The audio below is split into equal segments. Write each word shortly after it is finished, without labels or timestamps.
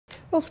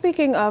Well,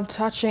 speaking of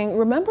touching,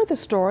 remember the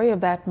story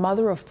of that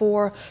mother of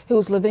four who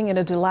was living in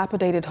a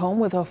dilapidated home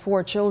with her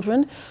four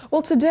children?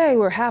 Well, today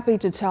we're happy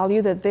to tell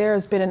you that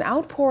there's been an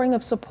outpouring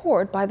of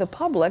support by the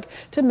public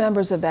to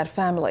members of that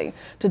family.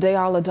 Today,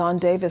 our LaDon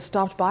Davis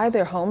stopped by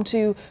their home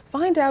to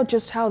find out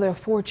just how their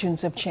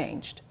fortunes have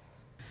changed.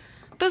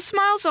 The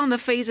smiles on the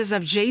faces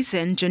of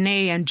Jason,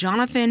 Janae, and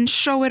Jonathan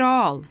show it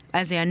all,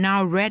 as they are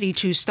now ready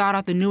to start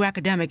out the new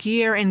academic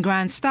year in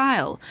grand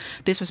style.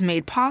 This was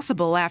made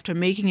possible after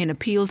making an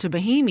appeal to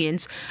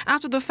Bahamians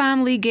after the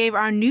family gave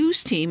our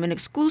news team an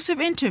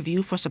exclusive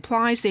interview for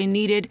supplies they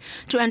needed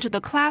to enter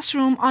the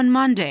classroom on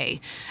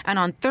Monday. And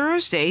on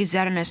Thursday,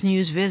 ZNS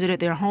News visited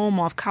their home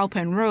off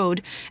Cowpen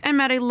Road and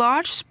met a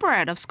large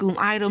spread of school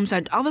items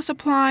and other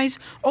supplies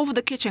over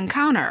the kitchen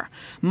counter.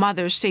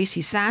 Mother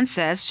Stacey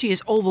says she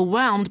is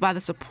overwhelmed by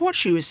the support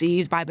she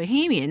received by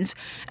Bahamians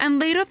and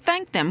later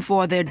thanked them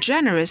for their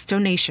generous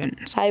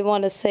donations. I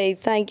want to say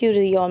thank you to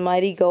the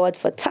Almighty God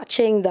for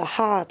touching the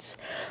hearts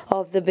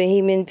of the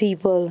Bahamian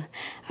people.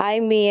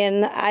 I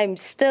mean, I'm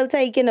still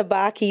taken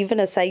aback even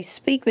as I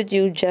speak with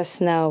you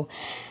just now.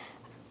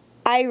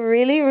 I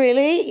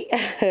really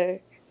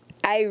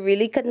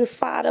couldn't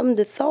fathom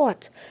the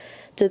thought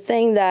to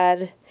think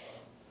that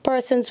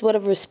persons would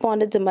have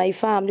responded to my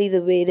family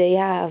the way they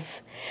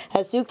have.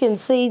 As you can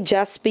see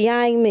just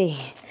behind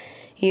me,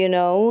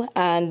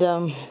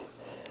 and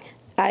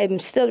I'm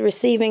still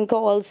receiving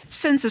calls.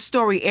 Since the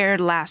story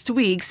aired last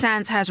week,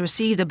 SANS has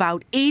received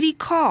about 80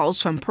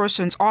 calls from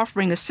persons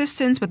offering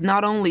assistance with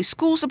not only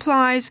school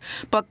supplies,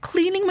 but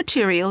cleaning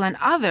material and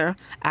other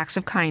acts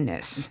of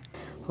kindness.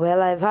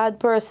 Well, I've had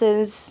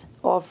persons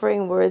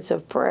offering words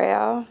of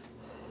prayer,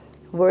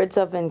 words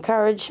of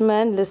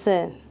encouragement.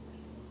 Listen,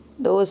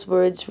 those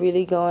words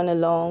really going a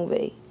long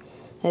way.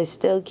 It's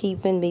still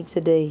keeping me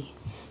today.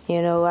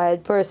 I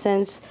had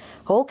persons,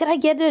 oh, can I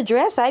get the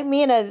address? I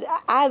mean,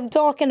 I'm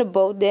talking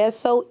about they're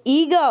so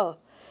eager,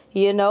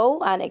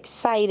 and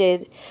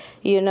excited,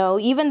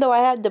 even though I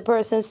had the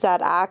persons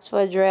that asked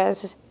for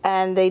address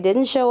and they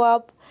didn't show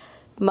up,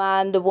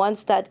 man, the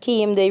ones that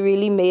came, they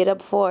really made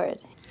up for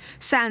it.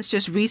 SANS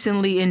just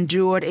recently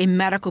endured a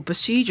medical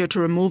procedure to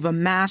remove a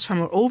mass from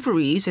her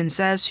ovaries and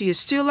says she is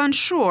still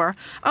unsure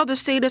of the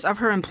status of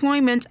her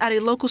employment at a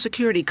local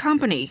security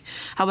company.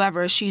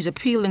 However, she's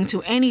appealing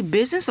to any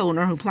business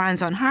owner who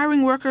plans on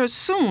hiring workers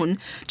soon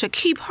to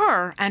keep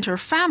her and her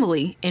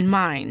family in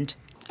mind.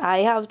 I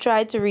have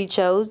tried to reach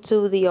out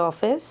to the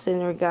office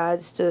in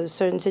regards to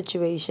certain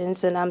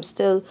situations, and I'm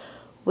still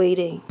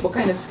waiting. What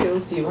kind of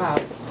skills do you have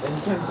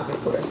in terms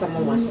of if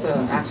someone wants to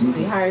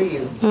actually hire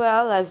you?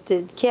 Well, I've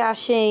did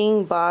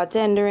cashing,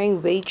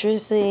 bartending,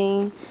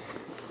 waitressing.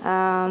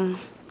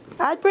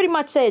 I'd pretty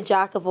much say a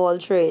jack of all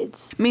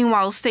trades.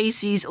 Meanwhile,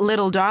 Stacey's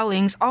little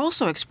darlings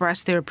also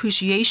expressed their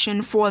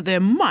appreciation for their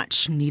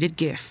much-needed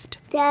gift.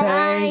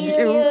 Thank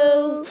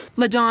you.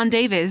 LaDon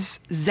Davis,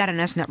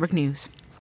 ZNS Network News.